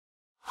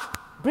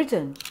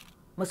Britain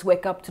must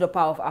wake up to the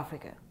power of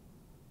Africa.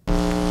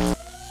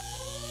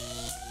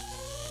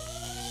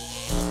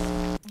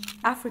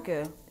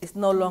 Africa is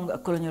no longer a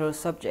colonial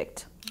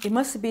subject. It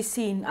must be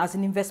seen as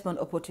an investment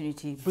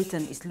opportunity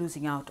Britain is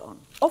losing out on,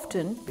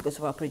 often because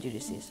of our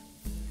prejudices.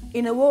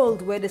 In a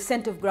world where the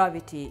center of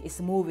gravity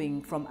is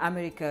moving from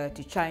America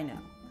to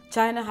China,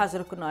 China has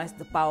recognized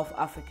the power of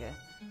Africa,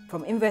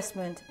 from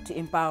investment to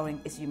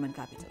empowering its human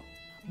capital.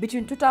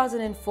 Between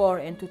 2004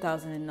 and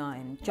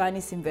 2009,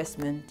 Chinese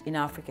investment in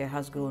Africa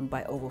has grown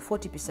by over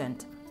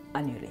 40%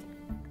 annually.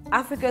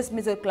 Africa's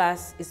middle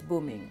class is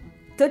booming.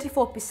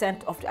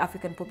 34% of the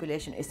African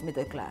population is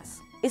middle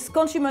class. Its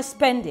consumer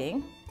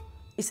spending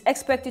is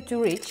expected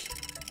to reach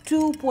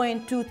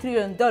 $2.2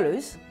 trillion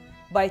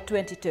by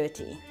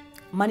 2030.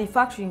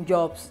 Manufacturing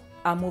jobs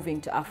are moving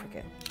to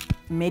Africa.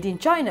 Made in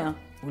China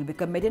will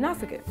become made in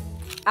Africa.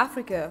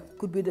 Africa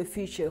could be the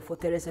future for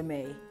Theresa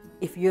May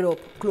if Europe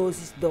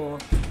closes its door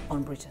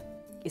on Britain.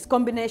 Its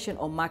combination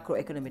of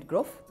macroeconomic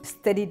growth,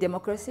 steady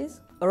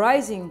democracies, a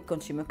rising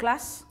consumer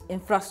class,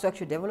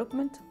 infrastructure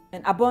development,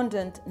 and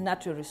abundant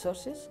natural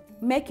resources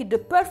make it the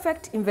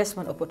perfect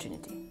investment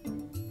opportunity.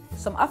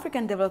 Some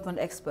African development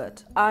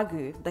experts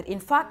argue that in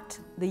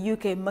fact the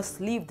UK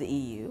must leave the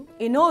EU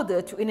in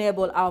order to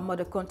enable our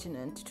mother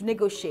continent to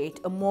negotiate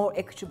a more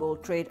equitable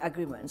trade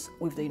agreements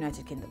with the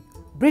United Kingdom.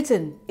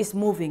 Britain is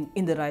moving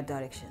in the right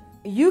direction.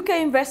 UK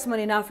investment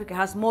in Africa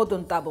has more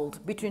than doubled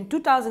between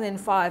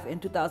 2005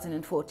 and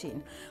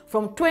 2014,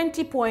 from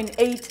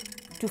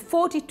 20.8 to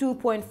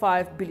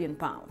 42.5 billion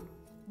pounds.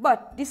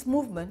 But this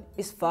movement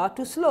is far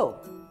too slow.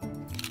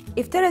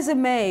 If Theresa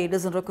May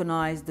doesn't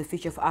recognize the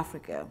future of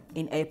Africa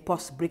in a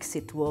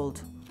post-Brexit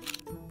world,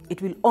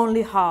 it will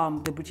only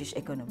harm the British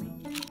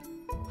economy.